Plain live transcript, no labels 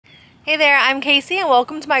Hey there, I'm Casey and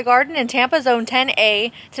welcome to my garden in Tampa Zone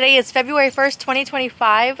 10A. Today is February 1st,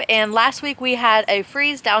 2025, and last week we had a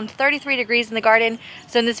freeze down to 33 degrees in the garden.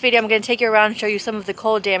 So in this video I'm going to take you around and show you some of the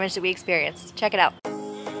cold damage that we experienced. Check it out.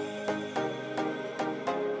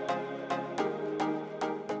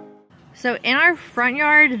 So in our front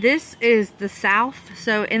yard, this is the south.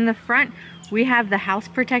 So in the front we have the house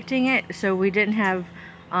protecting it, so we didn't have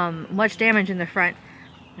much damage in the front.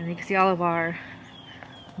 And you can see all of our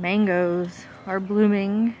mangoes are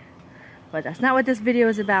blooming, but that's not what this video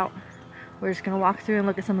is about. We're just going to walk through and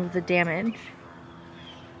look at some of the damage.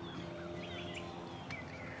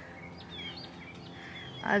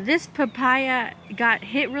 This papaya got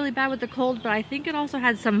hit really bad with the cold, but I think it also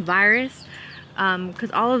had some virus because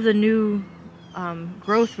all of the new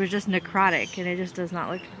growth was just necrotic and it just does not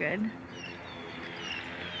look good.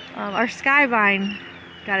 Our sky vine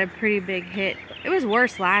got a pretty big hit. It was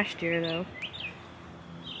worse last year though.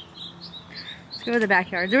 Let's go to the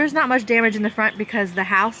backyard. There was not much damage in the front because the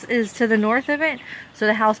house is to the north of it, so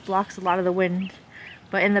the house blocks a lot of the wind.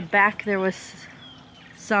 But in the back there was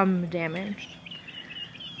some damage.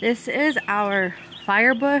 This is our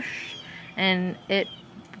fire bush, and it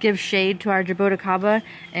gives shade to our jaboticaba,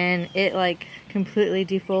 and it like completely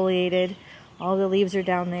defoliated. All the leaves are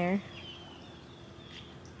down there.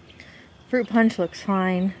 Fruit punch looks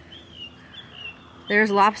fine. There's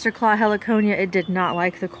lobster claw heliconia. It did not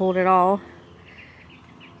like the cold at all.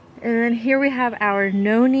 And then here we have our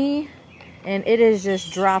noni, and it is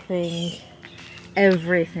just dropping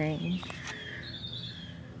everything.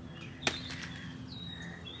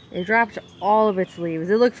 It dropped all of its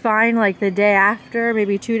leaves. It looked fine like the day after,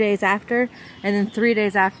 maybe 2 days after, and then 3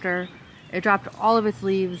 days after it dropped all of its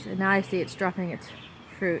leaves, and now I see it's dropping its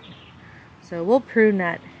fruit. So we'll prune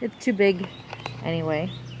that. It's too big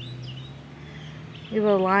anyway. We have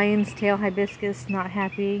a lion's tail hibiscus, not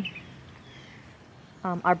happy.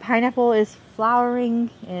 Our pineapple is flowering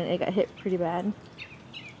and it got hit pretty bad.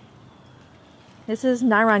 This is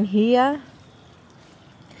Naranjilla,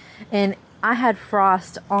 and I had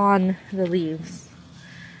frost on the leaves,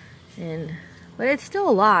 but it's still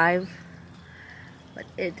alive, but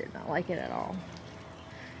it did not like it at all.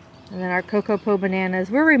 And then our Cocoa bananas,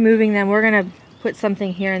 we're removing them. We're gonna put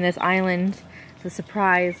something here in this island. It's a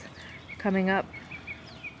surprise coming up.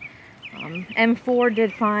 M4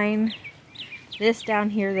 did fine. This down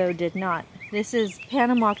here though did not. This is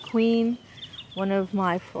Panama Queen, one of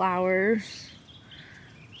my flowers.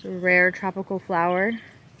 It's a rare tropical flower.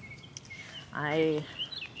 I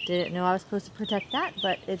didn't know I was supposed to protect that,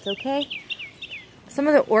 but it's okay. Some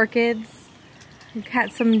of the orchids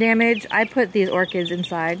had some damage. I put these orchids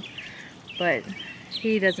inside, but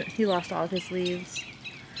he lost all of his leaves.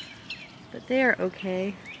 But they are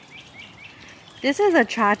okay. This is a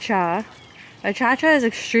cha-cha. A cha-cha is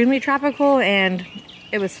extremely tropical and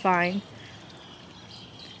it was fine.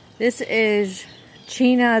 This is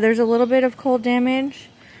China. There's a little bit of cold damage,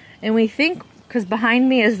 and we think, because behind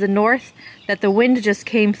me is the north, that the wind just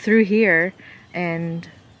came through here and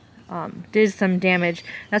did some damage.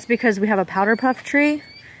 That's because we have a powder puff tree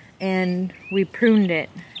and we pruned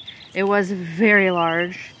it. It was very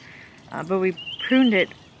large, but we pruned it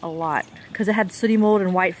a lot because it had sooty mold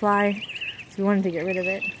and whitefly, so we wanted to get rid of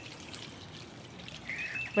it.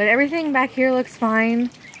 But everything back here looks fine.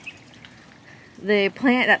 The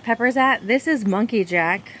plant that Pepper's at, this is monkey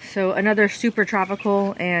jack, so another super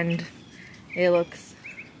tropical, and it looks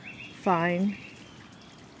fine.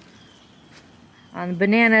 On the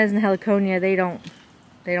bananas and heliconia, they don't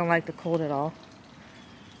like the cold at all.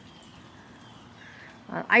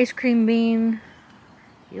 Ice cream bean,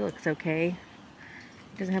 he looks okay.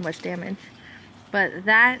 Doesn't have much damage. But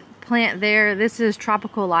that plant there, this is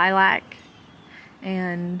tropical lilac,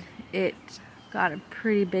 and it got a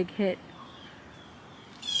pretty big hit.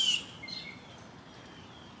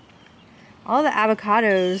 All the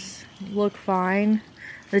avocados look fine.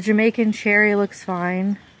 The Jamaican cherry looks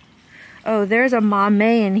fine. Oh, there's a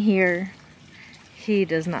mamey in here. He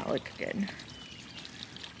does not look good.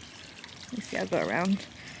 Let me see, I'll go around.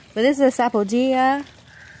 But this is a sapodilla,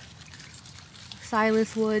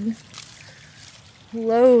 silas wood,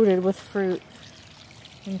 loaded with fruit.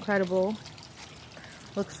 Incredible.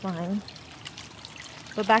 Looks fine.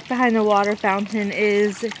 But back behind the water fountain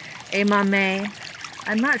is a mamey.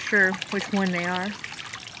 I'm not sure which one they are.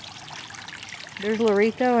 There's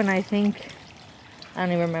Lorico, and I don't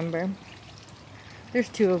even remember. There's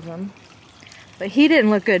two of them. But he didn't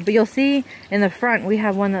look good. But you'll see in the front we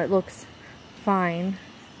have one that looks fine.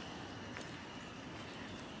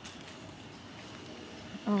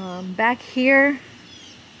 Back here,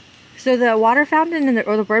 so the water fountain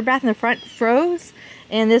or the bird bath in the front froze,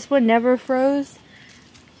 And this one never froze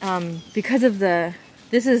because of this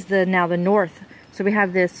is now the north. So we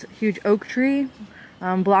have this huge oak tree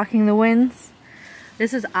blocking the winds.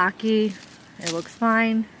 This is Aki. It looks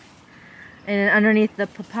fine. And underneath the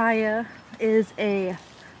papaya is a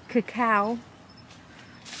cacao,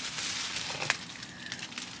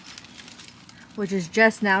 which is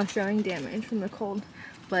just now showing damage from the cold.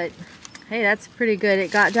 But hey, that's pretty good.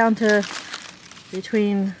 It got down to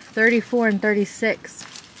between 34 and 36.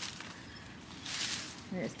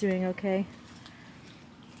 And it's doing okay.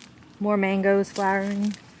 More mangoes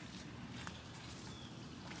flowering.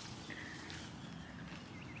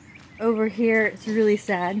 Over here, it's really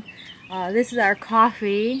sad. This is our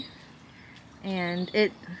coffee, and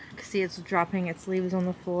you can see it's dropping its leaves on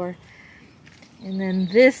the floor. And then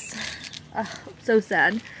this, so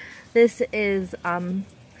sad. This is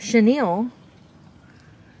chenille,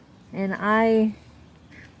 and I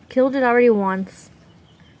killed it already once,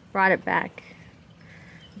 brought it back,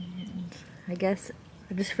 and I guess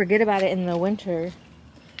I just forget about it in the winter.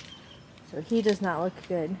 So he does not look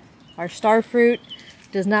good. Our star fruit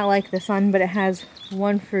does not like the sun, but it has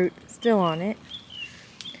one fruit still on it.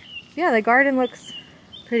 Yeah, the garden looks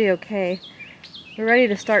pretty okay. We're ready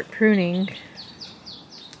to start pruning.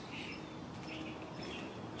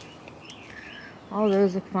 All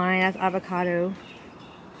those look fine. That's avocado.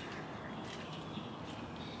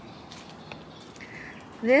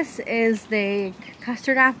 This is the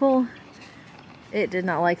custard apple. It did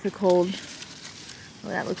not like the cold. Oh,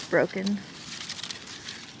 that looks broken.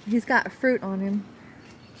 He's got fruit on him.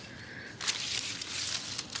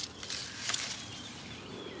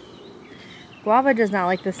 Guava does not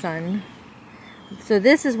like the sun. So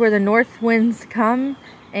this is where the north winds come,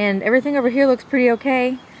 and everything over here looks pretty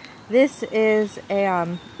okay. This is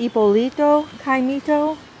a Ippolito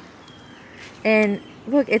Caimito, and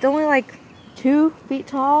look, it's only like 2 feet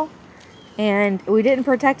tall, and we didn't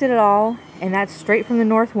protect it at all, and that's straight from the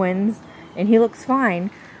north winds, and he looks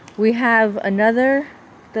fine. We have another,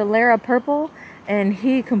 the Lara Purple, and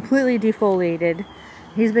he completely defoliated.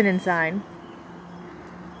 He's been inside.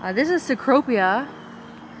 This is Cecropia.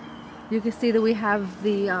 You can see that we have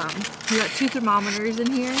we got 2 thermometers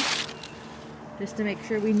in here, just to make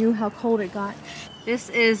sure we knew how cold it got. This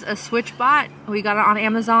is a switch bot. We got it on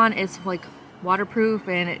Amazon. It's like waterproof,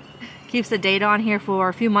 and it keeps the data on here for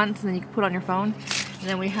a few months, and then you can put it on your phone. And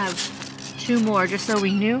then we have 2 more, just so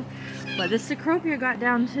we knew. But this Cecropia got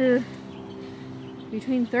down to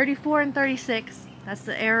between 34 and 36. That's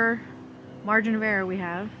the error, margin of error we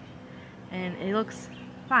have. And it looks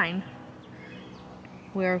fine.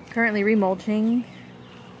 We're currently remulching.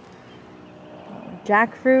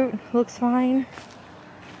 Jackfruit looks fine.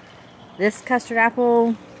 This custard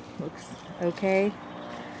apple looks okay.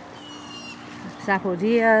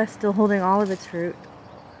 Sapodilla still holding all of its fruit.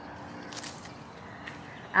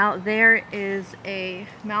 Out there is a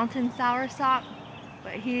mountain soursop,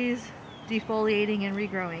 but he's defoliating and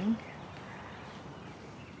regrowing.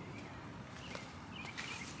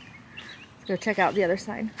 Let's go check out the other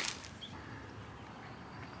side.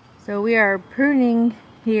 So we are pruning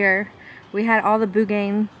here. We had all the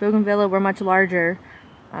bougainvillea were much larger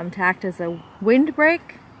to act as a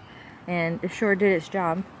windbreak, and it sure did its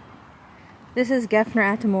job. This is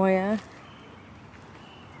Gefner Atamoya.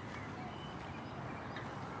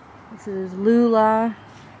 This is Lula.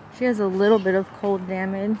 She has a little bit of cold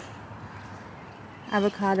damage.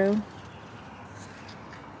 Avocado.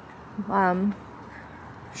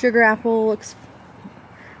 Sugar apple looks...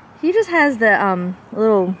 He just has the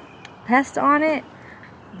little pest on it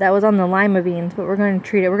that was on the lima beans, but we're going to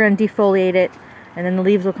treat it. We're going to defoliate it, and then the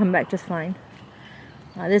leaves will come back just fine.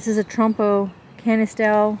 This is a Trompo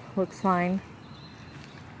Canistel. Looks fine.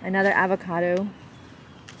 Another avocado.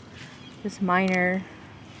 Just minor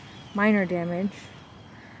damage.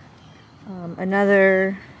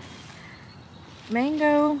 Another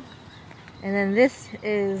mango, and then this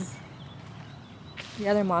is the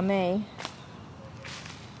other mame.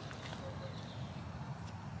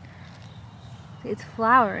 It's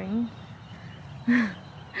flowering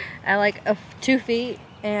at like 2 feet,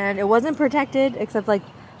 and it wasn't protected except like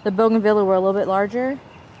the bougainvillea were a little bit larger,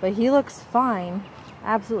 but he looks fine,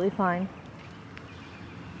 absolutely fine.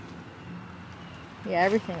 Yeah,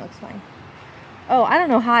 everything looks fine. Oh, I don't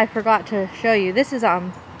know how I forgot to show you. This is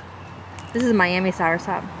Miami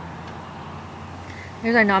soursop.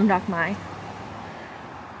 Here's our Nam Doc Mai.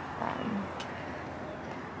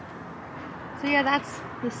 So yeah, that's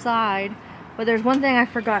the side. But there's one thing I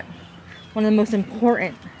forgot, one of the most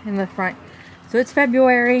important in the front. So it's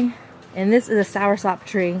February, and this is a soursop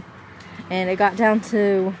tree, and it got down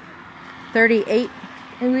to 38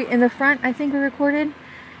 in the front, I think we recorded.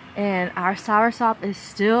 And our soursop is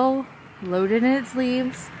still loaded in its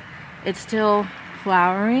leaves. It's still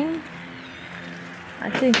flowering. I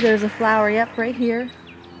think there's a flower, yep, right here.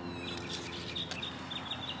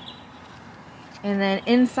 And then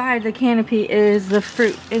inside the canopy is the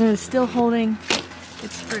fruit, and it is still holding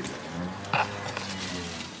its fruit.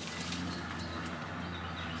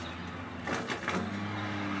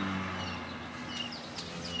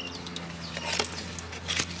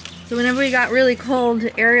 So whenever we got really cold,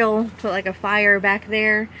 Ariel put like a fire back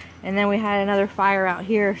there, and then we had another fire out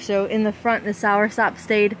here. So in the front, the soursop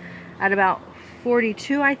stayed at about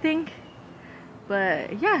 42, I think.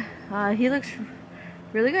 But yeah, he looks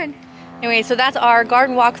really good. Anyway, so that's our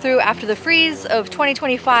garden walkthrough after the freeze of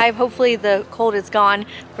 2025. Hopefully the cold is gone.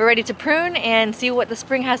 We're ready to prune and see what the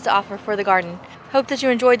spring has to offer for the garden. Hope that you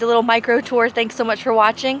enjoyed the little micro tour. Thanks so much for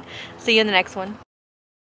watching. See you in the next one.